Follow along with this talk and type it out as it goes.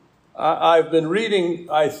I've been reading,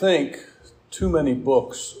 I think, too many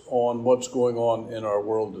books on what's going on in our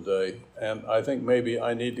world today, and I think maybe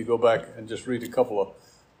I need to go back and just read a couple of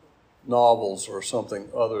novels or something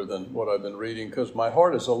other than what I've been reading, because my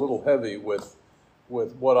heart is a little heavy with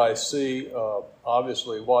what I see.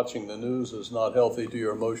 Obviously, watching the news is not healthy to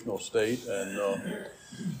your emotional state, and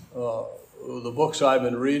the books I've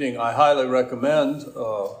been reading, I highly recommend.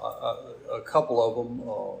 A couple of them.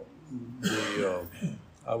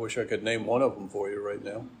 I wish I could name one of them for you right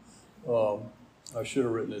now. I should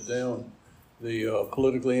have written it down. The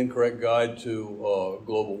Politically Incorrect Guide to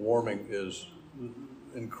Global Warming is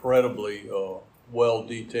incredibly well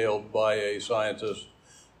detailed by a scientist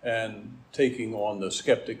and taking on the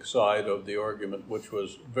skeptic side of the argument, which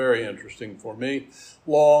was very interesting for me.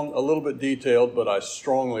 Long, a little bit detailed, but I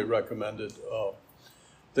strongly recommend it.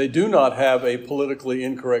 They do not have a politically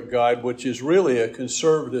incorrect guide, which is really a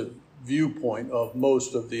conservative viewpoint of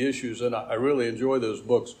most of the issues, and I really enjoy those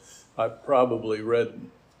books. I've probably read,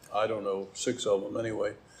 I don't know, 6 of them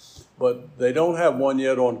anyway. But they don't have one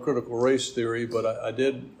yet on critical race theory, but I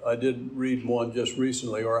did read one just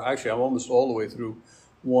recently, or actually I'm almost all the way through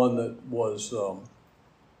one that was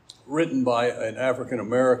written by an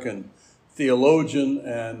African-American theologian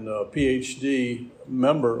and PhD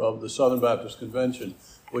member of the Southern Baptist Convention,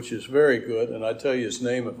 which is very good. And I tell you his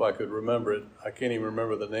name if I could remember it. I can't even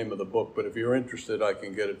remember the name of the book, but if you're interested, I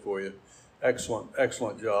can get it for you.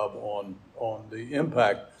 Excellent job on the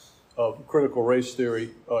impact of critical race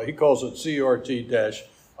theory. He calls it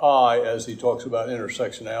CRT-I as he talks about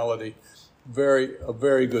intersectionality. A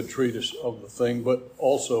very good treatise of the thing, but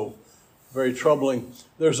also very troubling.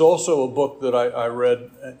 There's also a book that I read,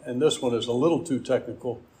 and this one is a little too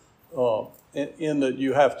technical, in that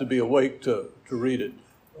you have to be awake to read it.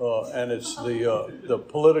 And it's the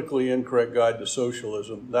Politically Incorrect Guide to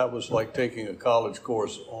Socialism. That was like taking a college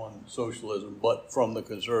course on socialism, but from the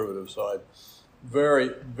conservative side. Very,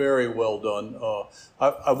 very well done.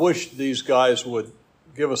 I wish these guys would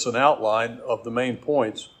give us an outline of the main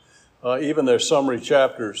points. Even their summary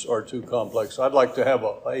chapters are too complex. I'd like to have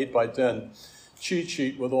a 8x10 cheat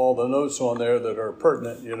sheet with all the notes on there that are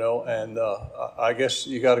pertinent, you know, and I guess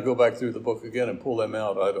you got to go back through the book again and pull them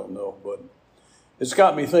out. I don't know, but it's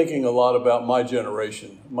got me thinking a lot about my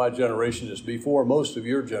generation. My generation is before most of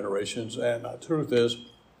your generations, and the truth is,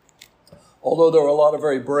 although there were a lot of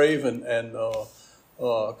very brave and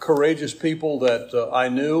courageous people that I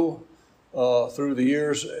knew through the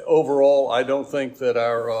years, overall, I don't think that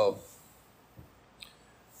our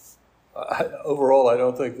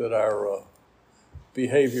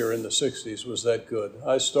behavior in the 60s was that good.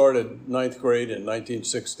 I started 9th grade in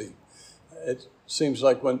 1960. It seems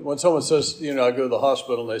like when someone says, you know, I go to the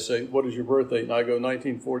hospital and they say, what is your birth date? And I go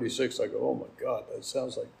 1946, I go, oh my God, that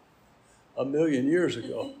sounds like a million years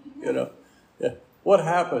ago, you know. Yeah. What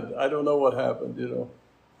happened? I don't know what happened, you know.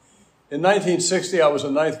 In 1960, I was a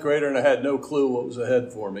 9th grader and I had no clue what was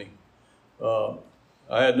ahead for me.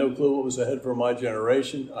 I had no clue what was ahead for my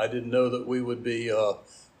generation. I didn't know that we would be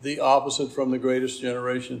the opposite from the greatest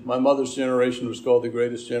generation. My mother's generation was called the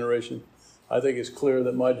greatest generation. I think it's clear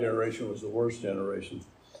that my generation was the worst generation.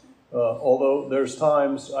 Although there's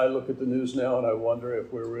times I look at the news now and I wonder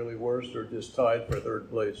if we're really worst or just tied for 3rd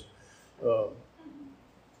place.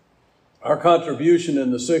 Our contribution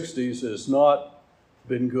in the 60s has not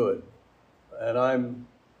been good. And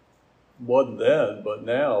wasn't then, but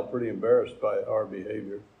now pretty embarrassed by our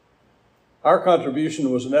behavior. Our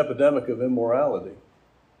contribution was an epidemic of immorality,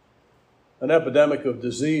 an epidemic of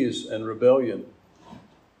disease and rebellion.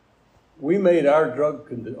 We made our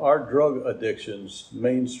drug addictions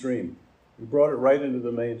mainstream. We brought it right into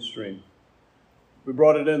the mainstream. We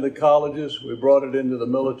brought it into the colleges. We brought it into the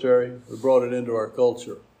military. We brought it into our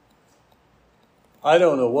culture. I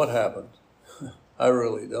don't know what happened. I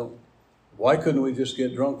really don't. Why couldn't we just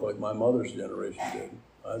get drunk like my mother's generation did?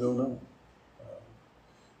 I don't know.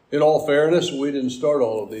 In all fairness, we didn't start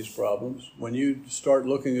all of these problems. When you start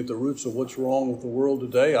looking at the roots of what's wrong with the world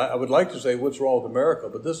today, I would like to say what's wrong with America,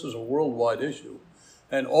 but this is a worldwide issue.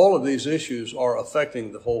 And all of these issues are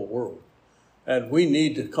affecting the whole world. And we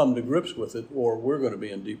need to come to grips with it or we're going to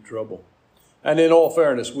be in deep trouble. And in all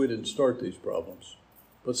fairness, we didn't start these problems.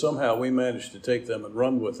 But somehow we managed to take them and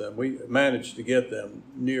run with them. We managed to get them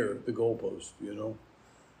near the goalpost, you know.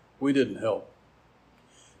 We didn't help.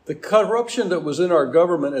 The corruption that was in our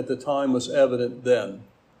government at the time was evident then,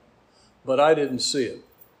 but I didn't see it.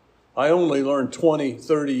 I only learned 20,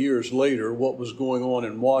 30 years later what was going on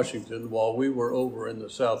in Washington while we were over in the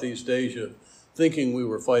Southeast Asia thinking we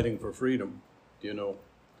were fighting for freedom, you know.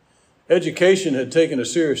 Education had taken a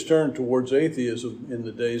serious turn towards atheism in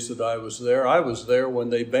the days that I was there. I was there when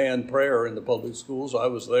they banned prayer in the public schools. I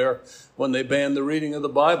was there when they banned the reading of the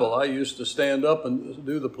Bible. I used to stand up and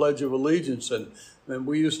do the Pledge of Allegiance, and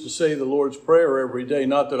we used to say the Lord's Prayer every day.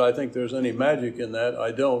 Not that I think there's any magic in that.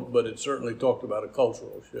 I don't, but it certainly talked about a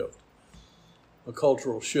cultural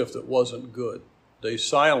shift that wasn't good. They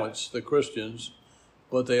silenced the Christians,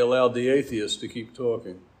 but they allowed the atheists to keep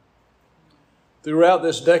talking. Throughout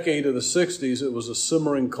this decade of the 60s, it was a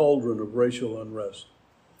simmering cauldron of racial unrest.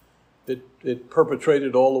 It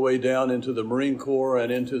perpetrated all the way down into the Marine Corps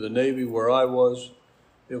and into the Navy where I was.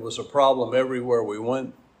 It was a problem everywhere we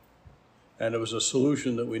went, and it was a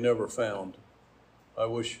solution that we never found. I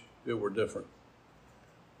wish it were different.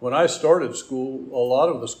 When I started school, a lot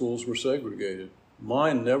of the schools were segregated.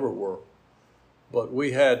 Mine never were. But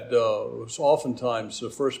we had oftentimes the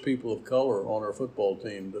first people of color on our football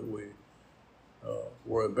team that we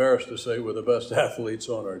we're embarrassed to say we're the best athletes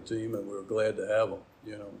on our team, and we're glad to have them.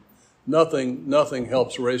 You know, nothing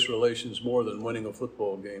helps race relations more than winning a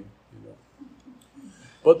football game. You know,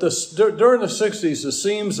 but during the 60s, the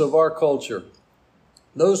seams of our culture,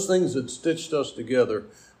 those things that stitched us together,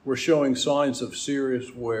 were showing signs of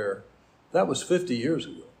serious wear. That was 50 years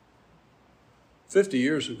ago. 50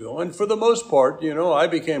 years ago. And for the most part, you know, I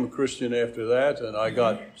became a Christian after that, and I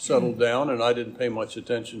got settled down, and I didn't pay much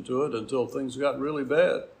attention to it until things got really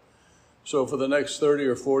bad. So for the next 30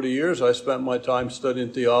 or 40 years, I spent my time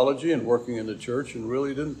studying theology and working in the church, and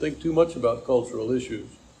really didn't think too much about cultural issues.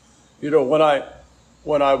 You know, when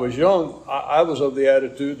I was young, I was of the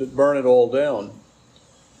attitude that burn it all down.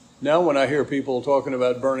 Now when I hear people talking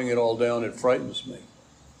about burning it all down, it frightens me.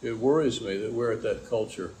 It worries me that we're at that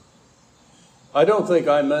culture. I don't think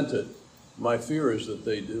I meant it. My fear is that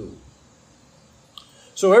they do.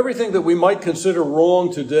 So everything that we might consider wrong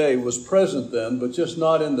today was present then, but just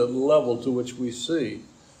not in the level to which we see.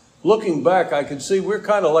 Looking back, I can see we're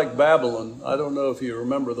kind of like Babylon. I don't know if you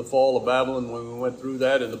remember the fall of Babylon when we went through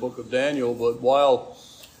that in the book of Daniel, but while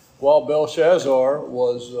Belshazzar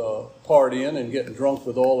was partying and getting drunk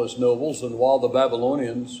with all his nobles, and while the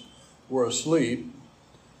Babylonians were asleep,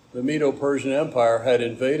 the Medo-Persian Empire had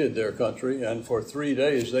invaded their country, and for 3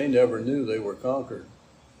 days they never knew they were conquered.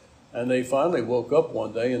 And they finally woke up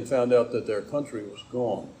one day and found out that their country was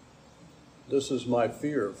gone. This is my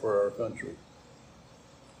fear for our country.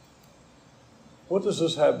 What does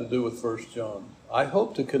this have to do with 1 John? I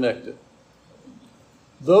hope to connect it.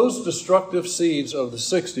 Those destructive seeds of the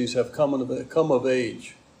 60s have come of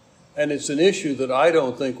age, and it's an issue that I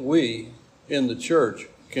don't think we in the church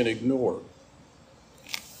can ignore.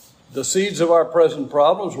 The seeds of our present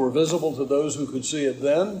problems were visible to those who could see it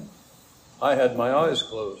then. I had my eyes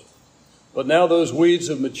closed. But now those weeds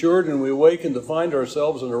have matured, and we awaken to find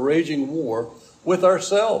ourselves in a raging war with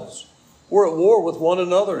ourselves. We're at war with one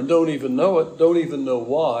another and don't even know it, don't even know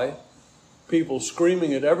why. People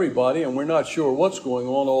screaming at everybody, and we're not sure what's going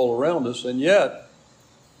on all around us. And yet,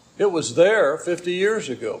 it was there 50 years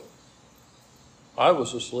ago. I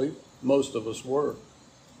was asleep. Most of us were.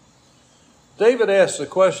 David asks a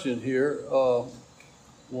question here.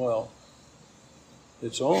 Well,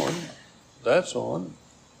 it's on. That's on.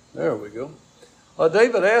 There we go.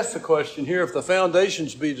 David asks the question here, if the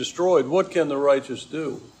foundations be destroyed, what can the righteous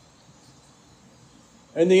do?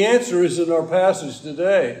 And the answer is in our passage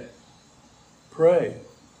today. Pray.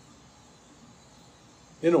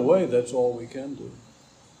 In a way, that's all we can do.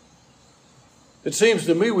 It seems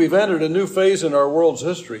to me we've entered a new phase in our world's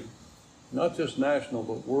history, not just national,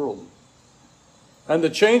 but world. And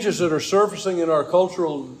the changes that are surfacing in our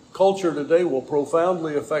culture today will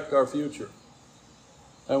profoundly affect our future.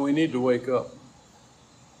 And we need to wake up.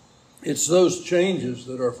 It's those changes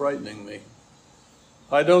that are frightening me.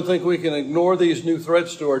 I don't think we can ignore these new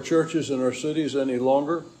threats to our churches and our cities any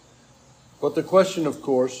longer. But the question, of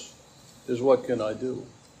course, is what can I do?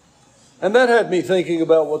 And that had me thinking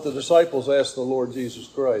about what the disciples asked the Lord Jesus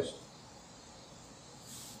Christ.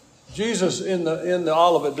 Jesus, in the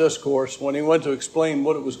Olivet Discourse, when he went to explain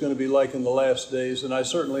what it was going to be like in the last days, and I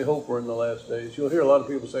certainly hope we're in the last days. You'll hear a lot of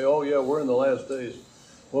people say, oh yeah, we're in the last days.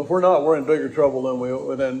 Well, if we're not, we're in bigger trouble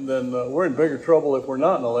we're in bigger trouble if we're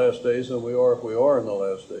not in the last days than we are if we are in the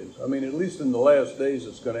last days. I mean, at least in the last days,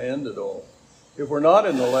 it's going to end it all. If we're not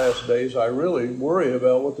in the last days, I really worry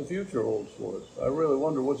about what the future holds for us. I really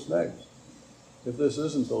wonder what's next if this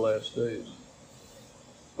isn't the last days.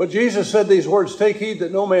 But Jesus said these words, take heed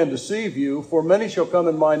that no man deceive you, for many shall come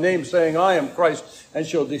in my name, saying, I am Christ, and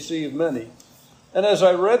shall deceive many. And as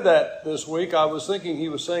I read that this week, I was thinking he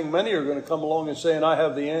was saying many are going to come along and saying, I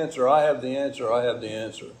have the answer, I have the answer, I have the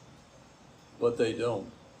answer. But they don't,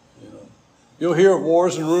 you know. You'll hear of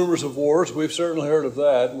wars and rumors of wars. We've certainly heard of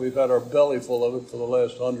that. We've had our belly full of it for the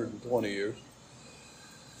last 120 years.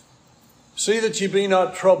 See that ye be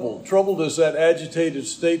not troubled. Troubled is that agitated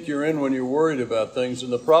state you're in when you're worried about things.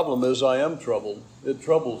 And the problem is I am troubled. It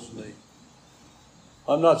troubles me.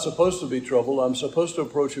 I'm not supposed to be troubled. I'm supposed to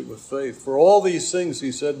approach it with faith. For all these things,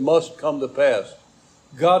 he said, must come to pass.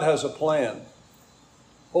 God has a plan.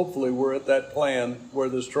 Hopefully we're at that plan where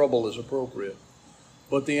this trouble is appropriate.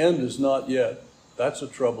 But the end is not yet. That's a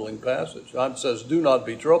troubling passage. It says, do not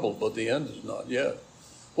be troubled, but the end is not yet.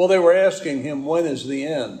 Well, they were asking him, when is the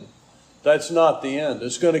end? That's not the end.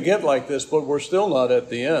 It's going to get like this, but we're still not at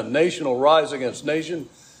the end. Nation will rise against nation,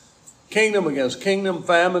 kingdom against kingdom,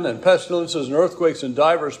 famine and pestilences and earthquakes in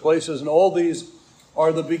divers places, and all these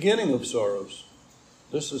are the beginning of sorrows.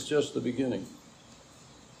 This is just the beginning.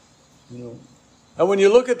 And when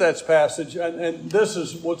you look at that passage, and this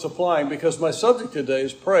is what's applying, because my subject today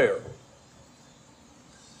is prayer,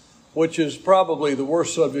 which is probably the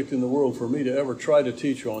worst subject in the world for me to ever try to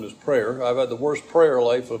teach on, is prayer. I've had the worst prayer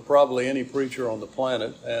life of probably any preacher on the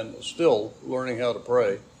planet, and still learning how to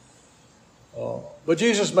pray. But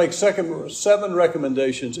Jesus makes 7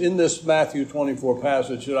 recommendations in this Matthew 24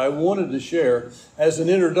 passage that I wanted to share as an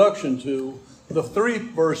introduction to the 3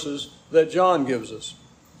 verses that John gives us.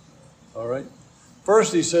 All right?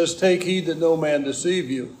 First, he says, take heed that no man deceive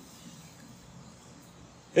you.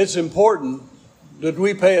 It's important that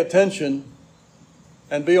we pay attention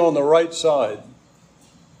and be on the right side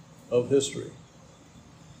of history.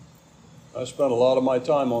 I spent a lot of my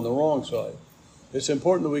time on the wrong side. It's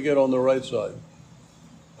important that we get on the right side.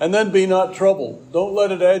 And then be not troubled. Don't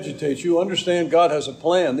let it agitate you. Understand God has a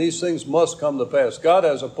plan. These things must come to pass. God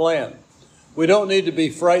has a plan. We don't need to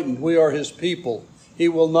be frightened. We are his people. He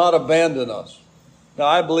will not abandon us. Now,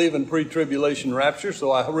 I believe in pre-tribulation rapture,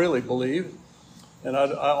 so I really believe, and I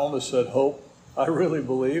almost said hope, I really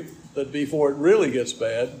believe that before it really gets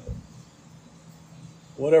bad,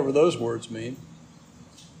 whatever those words mean,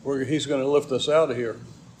 he's going to lift us out of here.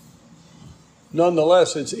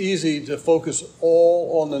 Nonetheless, it's easy to focus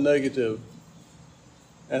all on the negative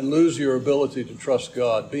and lose your ability to trust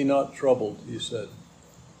God. Be not troubled, he said.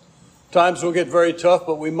 Times will get very tough,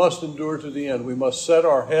 but we must endure to the end. We must set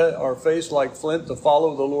our face like flint to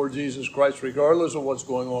follow the Lord Jesus Christ, regardless of what's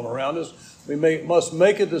going on around us. We must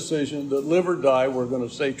make a decision that live or die, we're going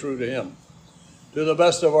to stay true to him to the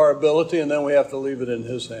best of our ability, and then we have to leave it in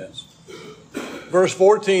his hands. Verse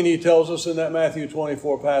 14, he tells us in that Matthew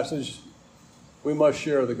 24 passage, we must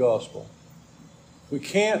share the gospel. We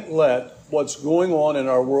can't let what's going on in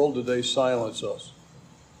our world today silence us.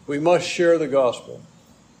 We must share the gospel.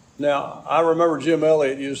 Now, I remember Jim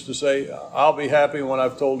Elliot used to say, I'll be happy when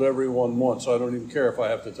I've told everyone once. I don't even care if I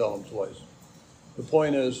have to tell them twice. The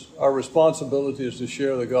point is, our responsibility is to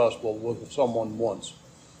share the gospel with someone once.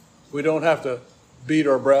 We don't have to beat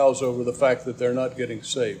our brows over the fact that they're not getting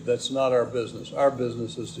saved. That's not our business. Our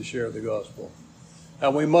business is to share the gospel.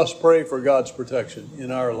 And we must pray for God's protection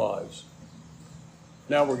in our lives.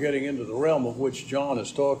 Now we're getting into the realm of which John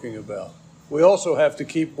is talking about. We also have to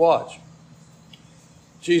keep watch.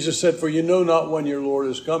 Jesus said, for you know not when your Lord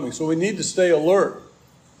is coming. So we need to stay alert.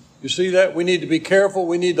 You see that? We need to be careful.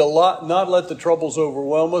 We need to not let the troubles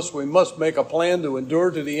overwhelm us. We must make a plan to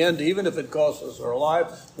endure to the end, even if it costs us our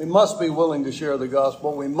life. We must be willing to share the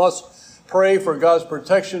gospel. We must pray for God's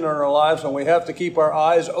protection in our lives, and we have to keep our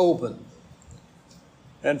eyes open.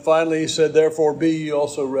 And finally, he said, therefore be ye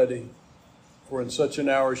also ready, for in such an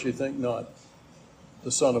hour as ye think not,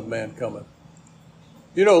 the Son of Man cometh.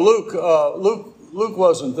 You know, Luke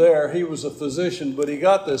wasn't there. He was a physician, but he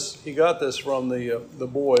got this from the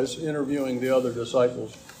boys interviewing the other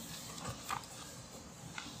disciples.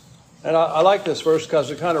 And I like this verse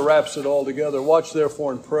because it kind of wraps it all together. Watch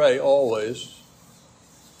therefore and pray always.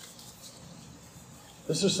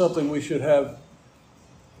 This is something we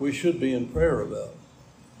should be in prayer about.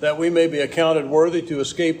 That we may be accounted worthy to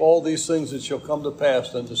escape all these things that shall come to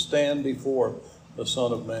pass and to stand before the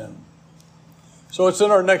Son of Man. So it's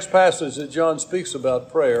in our next passage that John speaks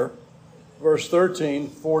about prayer, verse 13,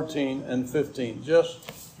 14, and 15,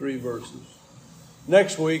 just 3 verses.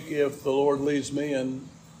 Next week, if the Lord leads me and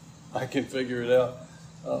I can figure it out,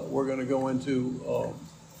 we're going to go into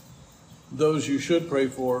those you should pray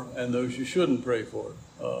for and those you shouldn't pray for.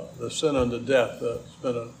 The sin unto death. It's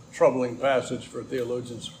been a troubling passage for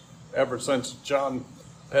theologians ever since John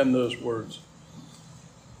penned those words.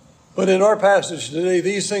 But in our passage today,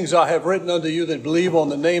 these things I have written unto you that believe on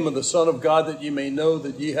the name of the Son of God, that ye may know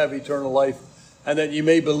that ye have eternal life, and that ye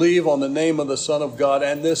may believe on the name of the Son of God.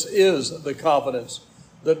 And this is the confidence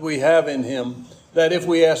that we have in him, that if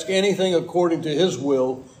we ask anything according to his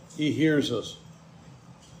will, He hears us.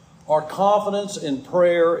 Our confidence in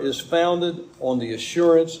prayer is founded on the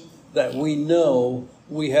assurance that we know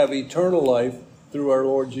we have eternal life through our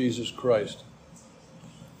Lord Jesus Christ.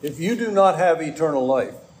 If you do not have eternal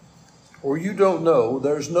life, or you don't know,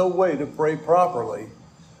 there's no way to pray properly.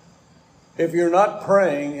 If you're not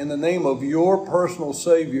praying in the name of your personal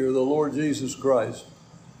Savior, the Lord Jesus Christ,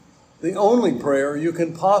 the only prayer you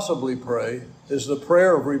can possibly pray is the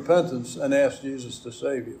prayer of repentance and ask Jesus to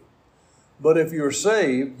save you. But if you're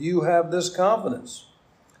saved, you have this confidence.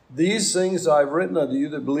 These things I've written unto you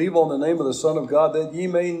that believe on the name of the Son of God, that ye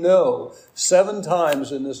may know. 7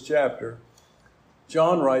 times in this chapter,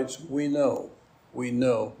 John writes, we know, we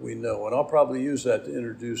know, we know. And I'll probably use that to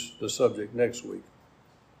introduce the subject next week.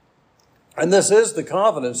 And this is the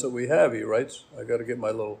confidence that we have, he writes. I got to get my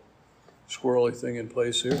little squirrely thing in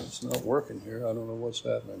place here. It's not working here. I don't know what's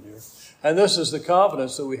happening here. And this is the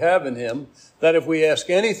confidence that we have in him, that if we ask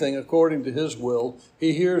anything according to his will,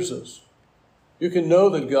 he hears us. You can know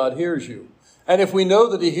that God hears you. And if we know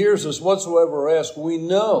that he hears us whatsoever ask, we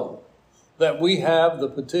know that we have the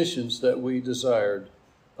petitions that we desired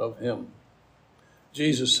of him.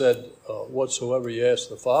 Jesus said, whatsoever you ask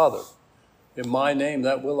the Father, in my name,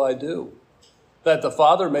 that will I do, that the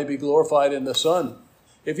Father may be glorified in the Son.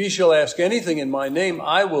 If ye shall ask anything in my name,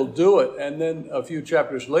 I will do it. And then a few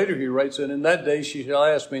chapters later he writes, and in that day ye shall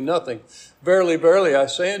ask me nothing. Verily, verily, I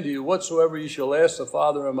say unto you, whatsoever ye shall ask the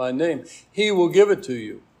Father in my name, he will give it to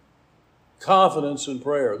you. Confidence in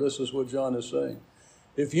prayer. This is what John is saying.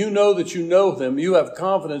 If you know that you know him, you have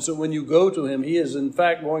confidence that when you go to him, he is in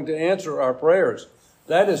fact going to answer our prayers.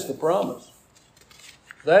 That is the promise.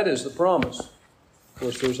 That is the promise. Of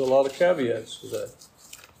course, there's a lot of caveats to that.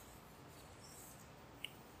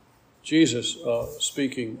 Jesus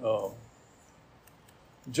speaking,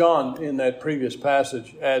 John in that previous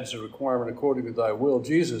passage adds the requirement according to thy will.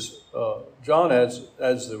 John adds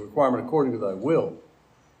the requirement according to thy will.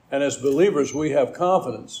 And as believers, we have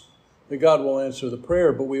confidence that God will answer the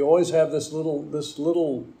prayer, but we always have this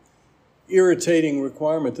little irritating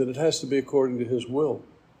requirement that it has to be according to his will.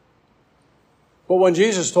 But when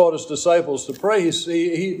Jesus taught his disciples to pray,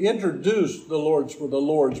 he introduced the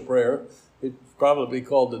Lord's Prayer. It's probably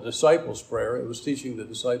called the disciples' prayer. It was teaching the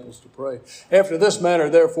disciples to pray. After this manner,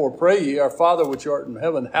 therefore, pray ye, our Father which art in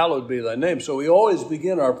heaven, hallowed be thy name. So we always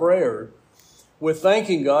begin our prayer with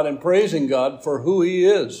thanking God and praising God for who he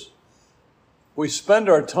is. We spend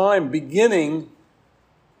our time beginning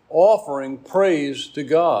offering praise to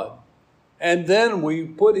God. And then we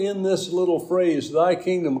put in this little phrase, thy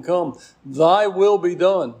kingdom come, thy will be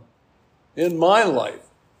done in my life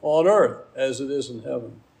on earth as it is in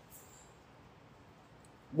heaven.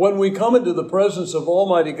 When we come into the presence of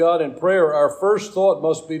Almighty God in prayer, our first thought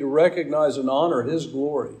must be to recognize and honor his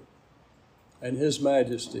glory and his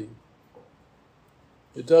majesty.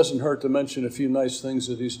 It doesn't hurt to mention a few nice things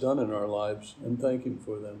that he's done in our lives and thank him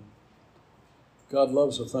for them. God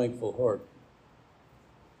loves a thankful heart.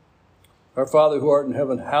 Our Father who art in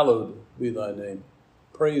heaven, hallowed be thy name.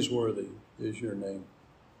 Praiseworthy is your name.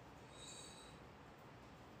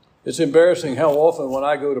 It's embarrassing how often when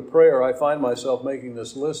I go to prayer, I find myself making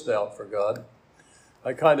this list out for God.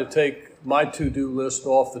 I kind of take my to-do list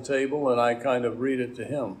off the table and I kind of read it to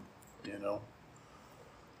him, you know.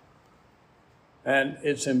 And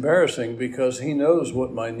it's embarrassing because he knows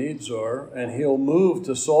what my needs are and he'll move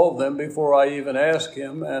to solve them before I even ask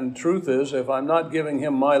him. And truth is, if I'm not giving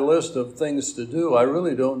him my list of things to do, I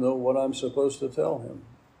really don't know what I'm supposed to tell him.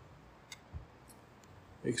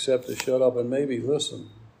 Except to shut up and maybe listen.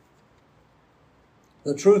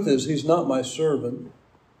 The truth is, he's not my servant.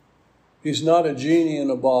 He's not a genie in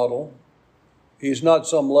a bottle. He's not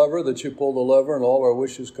some lever that you pull the lever and all our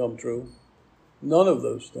wishes come true. None of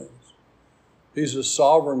those things. He's the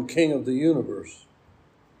sovereign king of the universe.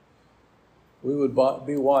 We would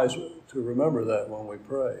be wise to remember that when we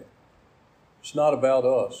pray. It's not about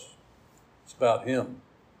us. It's about him.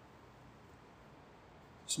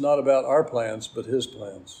 It's not about our plans, but his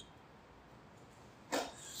plans.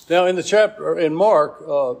 Now, in the chapter in Mark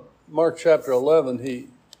chapter 11,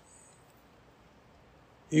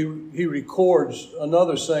 he records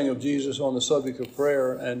another saying of Jesus on the subject of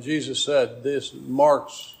prayer, and Jesus said, this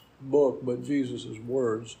Mark's book, but Jesus'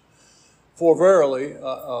 words, for verily,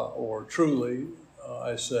 or truly,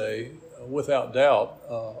 I say, without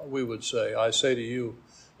doubt, we would say, I say to you,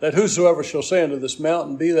 that whosoever shall say unto this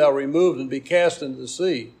mountain, be thou removed and be cast into the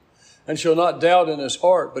sea, and shall not doubt in his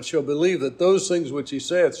heart, but shall believe that those things which he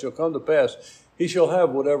saith shall come to pass, he shall have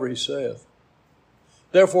whatever he saith.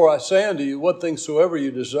 Therefore I say unto you, what things soever you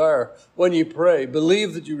desire, when ye pray,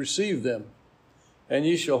 believe that you receive them, and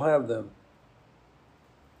ye shall have them.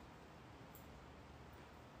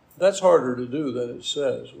 That's harder to do than it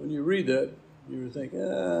says. When you read that, you think,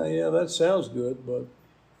 yeah, that sounds good, but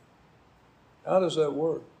how does that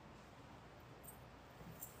work?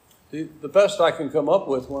 The best I can come up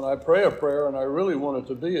with when I pray a prayer, and I really want it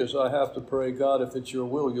to be, is I have to pray, God, if it's your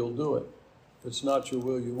will, you'll do it. If it's not your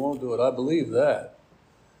will, you won't do it. I believe that.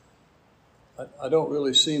 I don't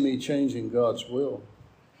really see me changing God's will.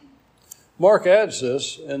 Mark adds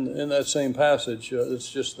this in that same passage.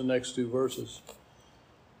 It's just the next two verses.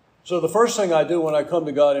 So the first thing I do when I come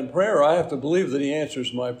to God in prayer, I have to believe that he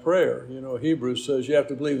answers my prayer. You know, Hebrews says you have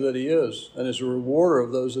to believe that he is and is a rewarder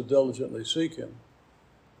of those that diligently seek him.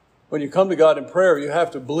 When you come to God in prayer, you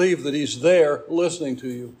have to believe that he's there listening to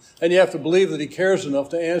you. And you have to believe that he cares enough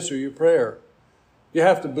to answer your prayer. You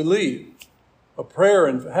have to believe. A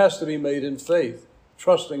prayer has to be made in faith,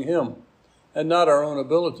 trusting him and not our own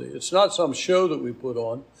ability. It's not some show that we put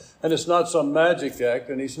on, and it's not some magic act,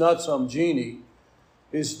 and he's not some genie.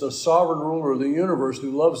 He's the sovereign ruler of the universe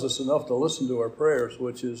who loves us enough to listen to our prayers,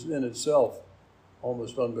 which is in itself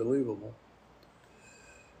almost unbelievable.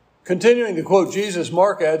 Continuing to quote Jesus,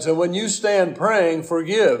 Mark adds, and when you stand praying,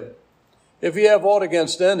 forgive if you have aught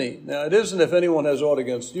against any. Now, it isn't if anyone has aught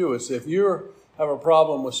against you. It's if you have a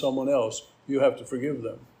problem with someone else, you have to forgive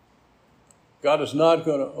them. God is not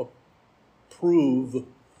going to approve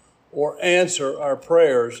or answer our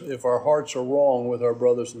prayers if our hearts are wrong with our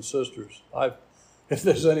brothers and sisters. If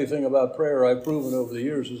there's anything about prayer I've proven over the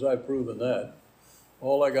years, is I've proven that.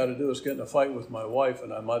 All I got to do is get in a fight with my wife,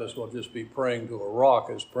 and I might as well just be praying to a rock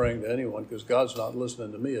as praying to anyone, because God's not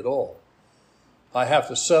listening to me at all. I have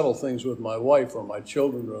to settle things with my wife or my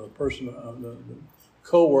children or the person, the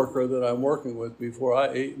co-worker that I'm working with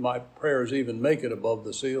before my prayers even make it above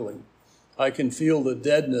the ceiling. I can feel the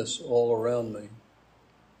deadness all around me.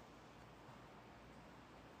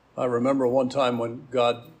 I remember one time when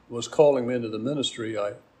God was calling me into the ministry,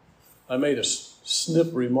 I made a snip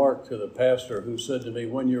remark to the pastor who said to me,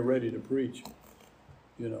 when you're ready to preach,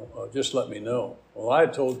 just let me know. Well, I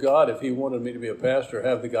had told God if he wanted me to be a pastor,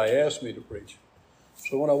 have the guy ask me to preach.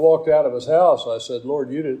 So when I walked out of his house, I said, Lord,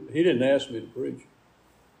 he didn't ask me to preach.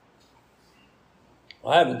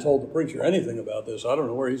 I haven't told the preacher anything about this. I don't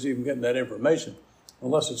know where he's even getting that information,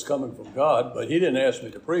 unless it's coming from God. But he didn't ask me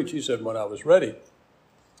to preach. He said when I was ready.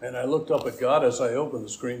 And I looked up at God as I opened the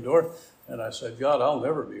screen door, and I said, God, I'll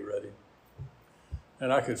never be ready.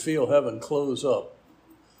 And I could feel heaven close up.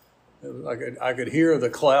 I could hear the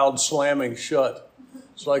cloud slamming shut.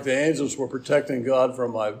 It's like the angels were protecting God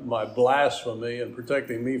from my blasphemy and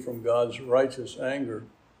protecting me from God's righteous anger.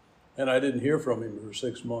 And I didn't hear from him for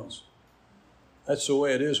 6 months. That's the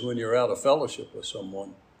way it is when you're out of fellowship with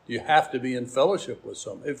someone. You have to be in fellowship with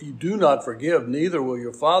someone. If you do not forgive, neither will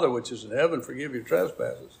your Father which is in heaven forgive your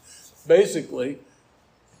trespasses. Basically,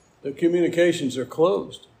 the communications are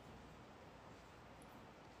closed.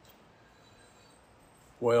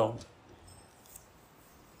 Well,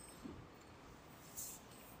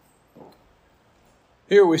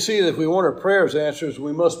 here we see that if we want our prayers answered,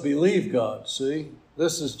 we must believe God, see?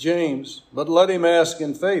 This is James, but let him ask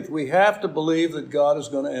in faith. We have to believe that God is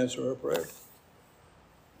going to answer our prayer.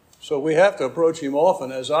 So we have to approach him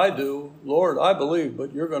often, as I do. Lord, I believe,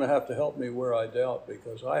 but you're going to have to help me where I doubt,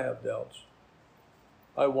 because I have doubts.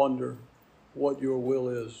 I wonder what your will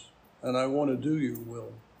is, and I want to do your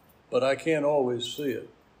will, but I can't always see it.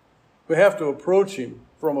 We have to approach him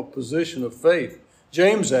from a position of faith.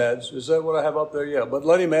 James adds, is that what I have up there? Yeah, but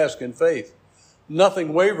let him ask in faith.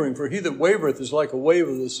 Nothing wavering, for he that wavereth is like a wave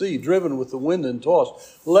of the sea, driven with the wind and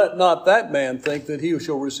tossed. Let not that man think that he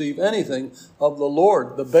shall receive anything of the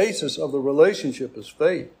Lord. The basis of the relationship is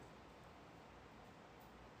faith.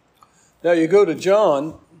 Now you go to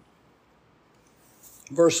John,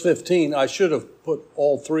 verse 15. I should have put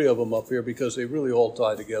all three of them up here because they really all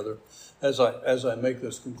tie together as I make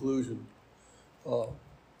this conclusion.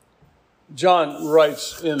 John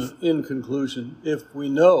writes in conclusion, if we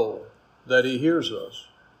know that he hears us,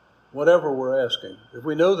 whatever we're asking, if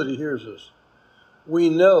we know that he hears us, we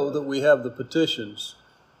know that we have the petitions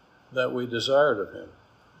that we desired of him.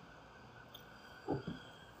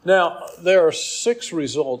 Now, there are 6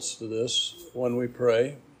 results to this when we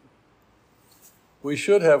pray. We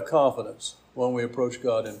should have confidence when we approach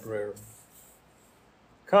God in prayer.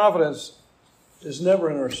 Confidence is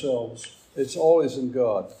never in ourselves. It's always in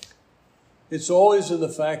God. It's always in the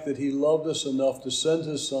fact that he loved us enough to send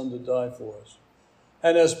his son to die for us.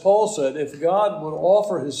 And as Paul said, if God would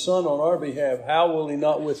offer his son on our behalf, how will he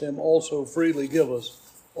not with him also freely give us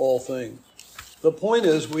all things? The point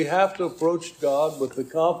is, we have to approach God with the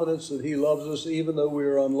confidence that he loves us even though we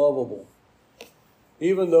are unlovable,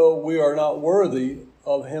 even though we are not worthy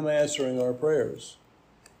of him answering our prayers.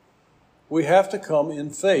 We have to come in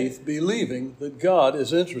faith, believing that God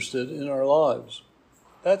is interested in our lives.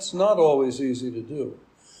 That's not always easy to do.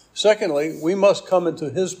 Secondly, we must come into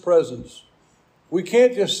his presence. We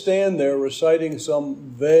can't just stand there reciting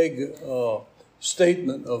some vague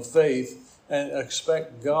statement of faith and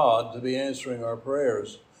expect God to be answering our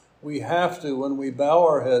prayers. We have to, when we bow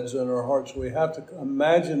our heads and our hearts, we have to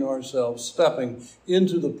imagine ourselves stepping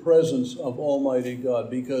into the presence of Almighty God,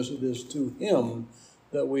 because it is to him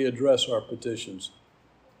that we address our petitions.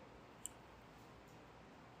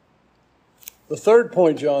 The third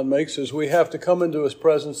point John makes is we have to come into his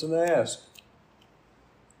presence and ask.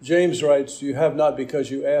 James writes, you have not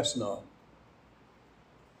because you ask not.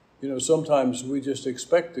 You know, sometimes we just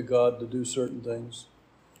expect God to do certain things,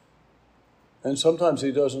 and sometimes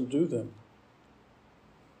he doesn't do them.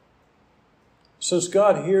 Since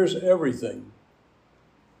God hears everything,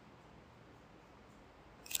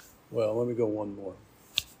 well, let me go one more.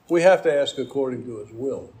 We have to ask according to his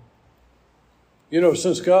will. You know,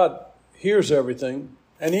 since God hears everything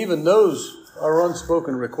and even knows our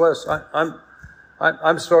unspoken requests,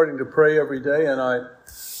 I'm starting to pray every day, and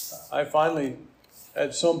I finally,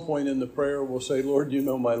 at some point in the prayer, will say, Lord, you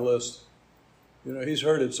know my list. You know, he's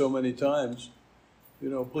heard it so many times. You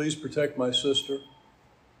know, please protect my sister.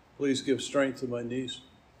 Please give strength to my niece.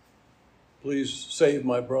 Please save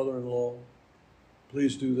my brother-in-law.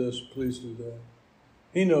 Please do this, please do that.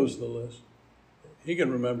 He knows the list. He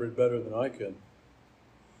can remember it better than I can.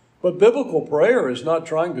 But biblical prayer is not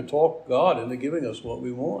trying to talk God into giving us what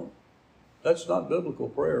we want. That's not biblical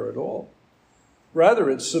prayer at all. Rather,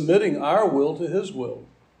 it's submitting our will to his will.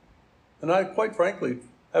 And I, quite frankly,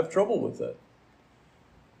 have trouble with that.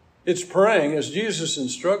 It's praying, as Jesus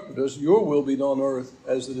instructed us, your will be done on earth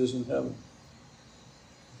as it is in heaven.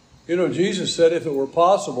 You know, Jesus said, if it were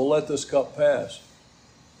possible, let this cup pass.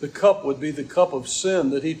 The cup would be the cup of sin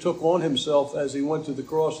that he took on himself as he went to the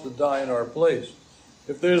cross to die in our place.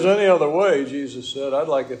 If there's any other way, Jesus said, I'd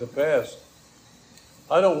like it to pass.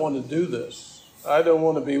 I don't want to do this. I don't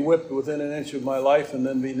want to be whipped within an inch of my life and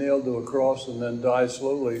then be nailed to a cross and then die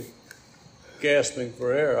slowly, gasping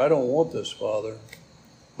for air. I don't want this, Father.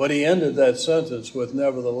 But he ended that sentence with,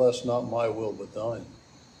 nevertheless, not my will, but thine.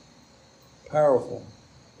 Powerful.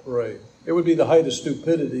 Pray. It would be the height of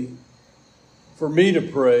stupidity for me to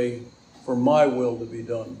pray for my will to be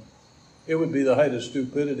done. It would be the height of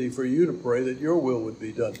stupidity for you to pray that your will would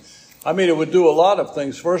be done. I mean, it would do a lot of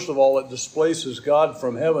things. First of all, it displaces God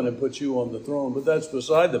from heaven and puts you on the throne, but that's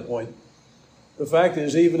beside the point. The fact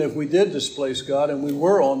is, even if we did displace God and we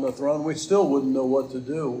were on the throne, we still wouldn't know what to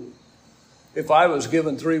do. If I was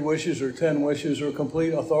given 3 wishes or 10 wishes or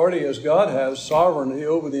complete authority as God has, sovereignty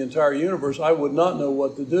over the entire universe, I would not know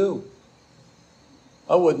what to do.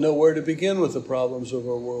 I wouldn't know where to begin with the problems of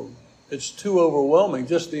our world. It's too overwhelming.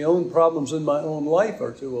 Just the own problems in my own life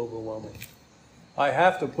are too overwhelming. I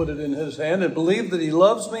have to put it in his hand and believe that he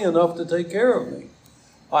loves me enough to take care of me.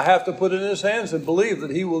 I have to put it in his hands and believe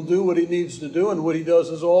that he will do what he needs to do, and what he does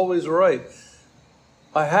is always right.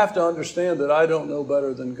 I have to understand that I don't know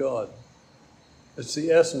better than God. It's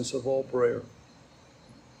the essence of all prayer.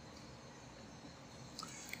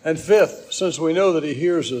 And fifth, since we know that he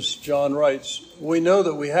hears us, John writes, we know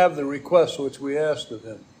that we have the requests which we asked of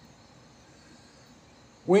him.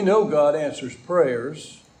 We know God answers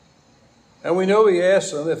prayers, and we know he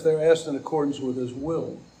asks them if they're asked in accordance with his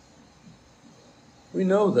will. We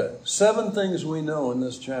know that. 7 things we know in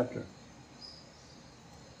this chapter.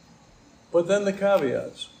 But then the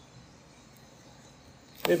caveats.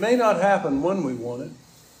 It may not happen when we want it.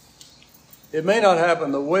 It may not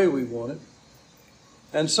happen the way we want it.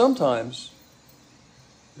 And sometimes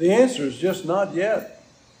the answer is just not yet.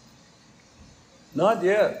 Not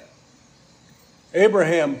yet.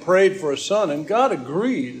 Abraham prayed for a son, and God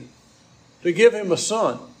agreed to give him a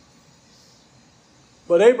son.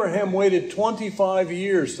 But Abraham waited 25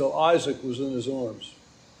 years till Isaac was in his arms.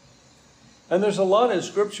 And there's a lot in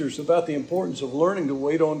scriptures about the importance of learning to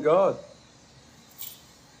wait on God.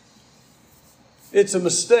 It's a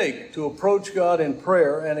mistake to approach God in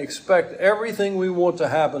prayer and expect everything we want to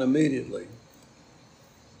happen immediately,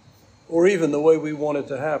 or even the way we want it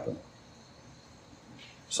to happen.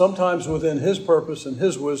 Sometimes within his purpose and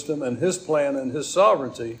his wisdom and his plan and his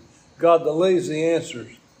sovereignty, God delays the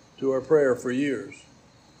answers to our prayer for years.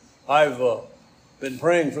 I've been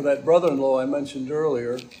praying for that brother-in-law I mentioned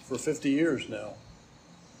earlier for 50 years now.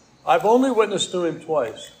 I've only witnessed to him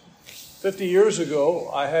twice. 50 years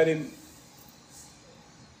ago, I had him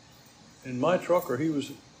in my truck, or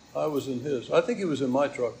I was in his. I think he was in my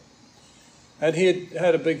truck. And he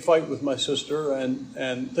had a big fight with my sister,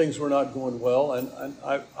 and things were not going well. And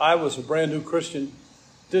I was a brand new Christian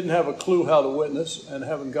didn't have a clue how to witness and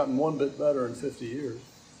haven't gotten one bit better in 50 years.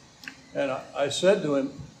 And I said to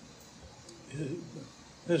him,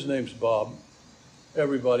 his name's Bob.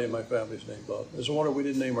 Everybody in my family's named Bob. It's a wonder we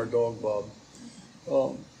didn't name our dog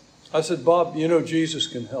Bob. I said, Bob, you know Jesus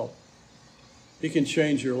can help. He can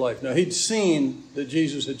change your life. Now, he'd seen that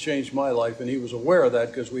Jesus had changed my life, and he was aware of that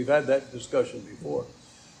because we've had that discussion before.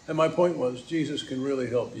 And my point was, Jesus can really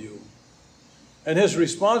help you. And his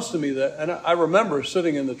response to me, and I remember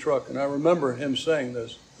sitting in the truck, and I remember him saying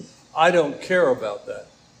this, I don't care about that.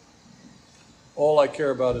 All I care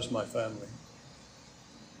about is my family.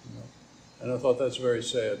 And I thought that's very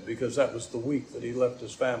sad, because that was the week that he left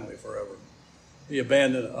his family forever. He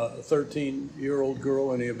abandoned a 13-year-old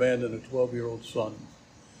girl, and he abandoned a 12-year-old son.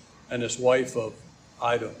 And his wife of,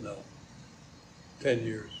 I don't know, 10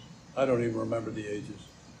 years. I don't even remember the ages.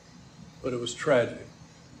 But it was tragic.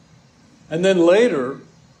 And then later,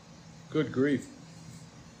 good grief,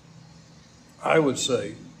 I would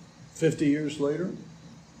say 50 years later,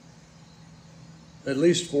 at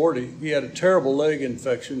least 40, he had a terrible leg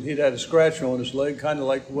infection. He'd had a scratch on his leg, kind of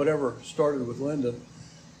like whatever started with Linda.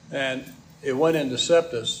 And it went into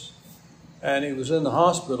sepsis, and he was in the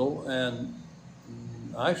hospital, and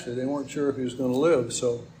actually they weren't sure if he was going to live.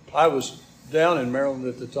 So I was down in Maryland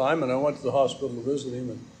at the time, and I went to the hospital to visit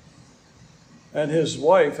him. And his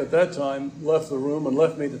wife at that time left the room and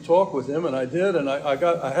left me to talk with him, and I did, and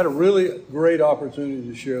I had a really great opportunity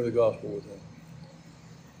to share the gospel with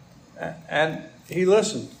him. And he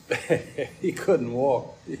listened. He couldn't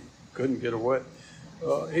walk. He couldn't get away.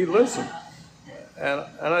 He listened. And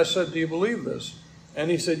I said, do you believe this? And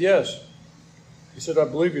he said, yes. He said, I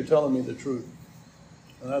believe you're telling me the truth.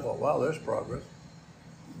 And I thought, wow, there's progress.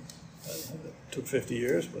 It took 50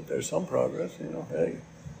 years, but there's some progress. You know, hey,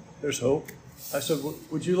 there's hope. I said,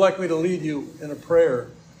 would you like me to lead you in a prayer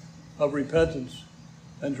of repentance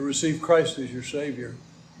and to receive Christ as your Savior?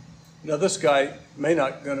 Now, this guy maybe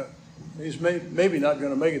not going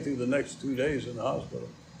to make it through the next 2 days in the hospital.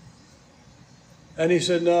 And he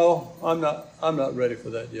said, no, I'm not ready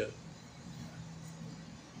for that yet.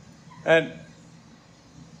 And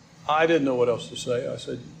I didn't know what else to say. I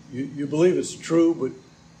said, you believe it's true, but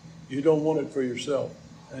you don't want it for yourself.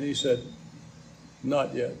 And he said,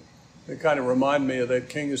 not yet. It kind of reminded me of that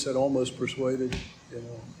king who said, almost persuaded. You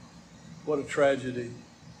know, what a tragedy.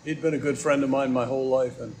 He'd been a good friend of mine my whole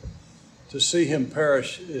life, and to see him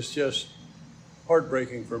perish is just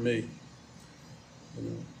heartbreaking for me. You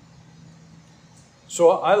know. So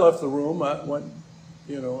I left the room. I went,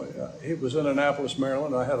 he was in Annapolis,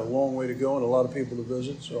 Maryland. I had a long way to go and a lot of people to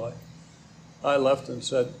visit. So I left and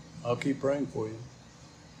said, I'll keep praying for you.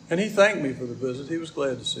 And he thanked me for the visit. He was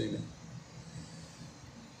glad to see me.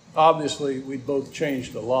 Obviously, we'd both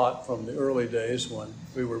changed a lot from the early days when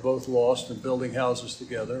we were both lost and building houses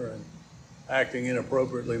together and acting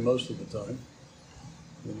inappropriately most of the time.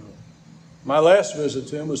 You know. My last visit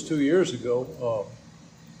to him was 2 years ago.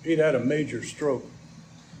 He'd had a major stroke.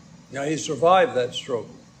 Now, he survived that stroke.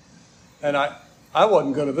 And I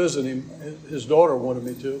wasn't going to visit him. His daughter wanted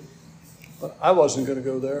me to. But I wasn't going to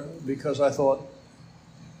go there because I thought,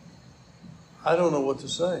 I don't know what to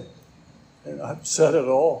say. And I've said it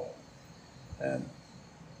all. And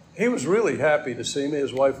he was really happy to see me.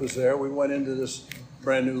 His wife was there. We went into this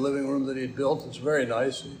brand new living room that he'd built. It's very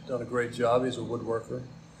nice. He'd done a great job. He's a woodworker.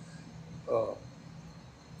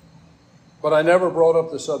 But I never brought up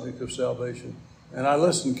the subject of salvation. And I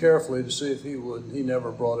listened carefully to see if he would. He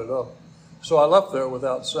never brought it up. So I left there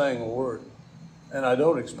without saying a word. And I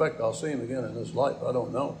don't expect I'll see him again in this life. I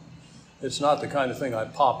don't know. It's not the kind of thing I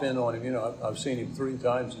pop in on him. You know, I've seen him 3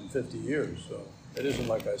 times in 50 years. So it isn't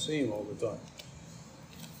like I see him all the time.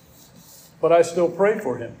 But I still pray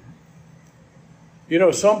for him. You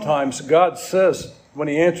know, sometimes God says when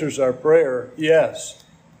he answers our prayer, yes.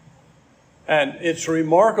 And it's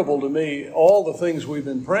remarkable to me, all the things we've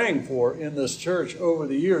been praying for in this church over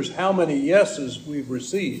the years, how many yeses we've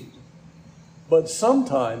received. But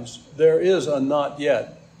sometimes there is a not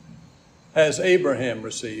yet, as Abraham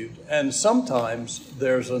received, and sometimes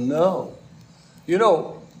there's a no. You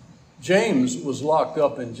know, James was locked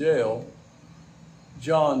up in jail,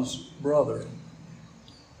 John's brother.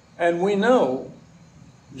 And we know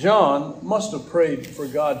John must have prayed for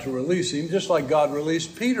God to release him, just like God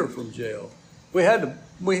released Peter from jail. We have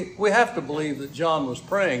to believe that John was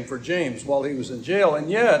praying for James while he was in jail, and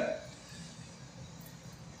yet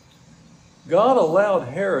God allowed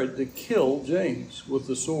Herod to kill James with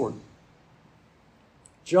the sword.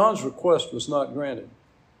 John's request was not granted.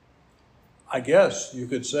 I guess you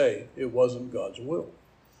could say it wasn't God's will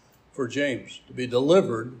for James to be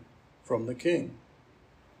delivered from the king.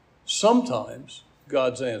 Sometimes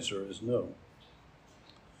God's answer is no.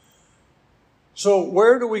 So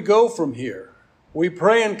where do we go from here? We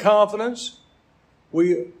pray in confidence.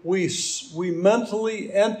 We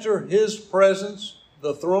mentally enter his presence,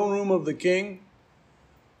 the throne room of the King.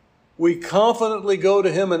 We confidently go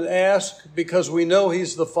to him and ask because we know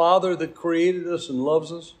he's the Father that created us and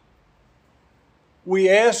loves us. We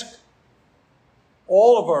ask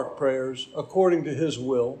all of our prayers according to his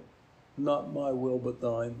will, not my will but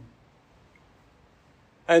thine.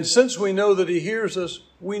 And since we know that he hears us,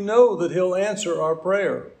 we know that he'll answer our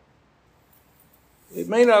prayer. It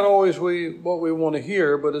may not always be what we want to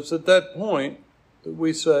hear, but it's at that point that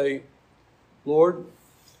we say, Lord,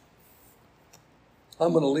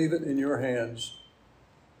 I'm going to leave it in your hands.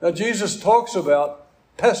 Now, Jesus talks about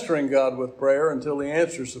pestering God with prayer until he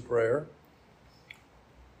answers the prayer.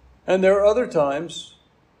 And there are other times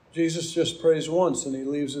Jesus just prays once and he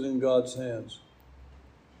leaves it in God's hands.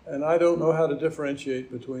 And I don't know how to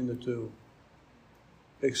differentiate between the two,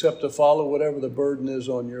 except to follow whatever the burden is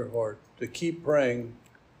on your heart, to keep praying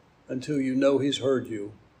until you know he's heard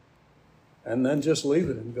you, and then just leave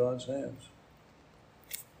it in God's hands.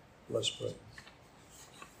 Let's pray.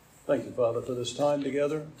 Thank you, Father, for this time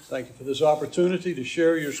together. Thank you for this opportunity to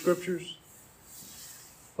share your scriptures.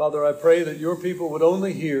 Father, I pray that your people would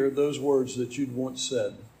only hear those words that you'd once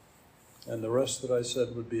said, and the rest that I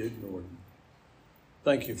said would be ignored.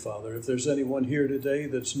 Thank you, Father. If there's anyone here today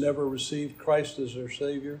that's never received Christ as their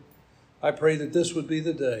Savior, I pray that this would be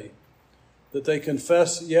the day that they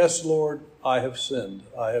confess, yes, Lord, I have sinned.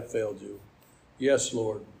 I have failed you. Yes,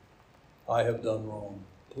 Lord, I have done wrong.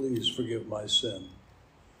 Please forgive my sin.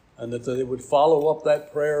 And that they would follow up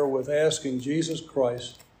that prayer with asking Jesus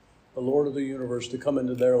Christ, the Lord of the universe, to come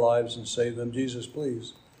into their lives and save them. Jesus,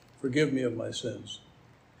 please forgive me of my sins.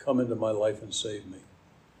 Come into my life and save me.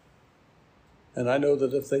 And I know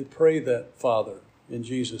that if they pray that, Father, in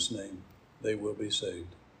Jesus' name, they will be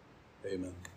saved. Amen.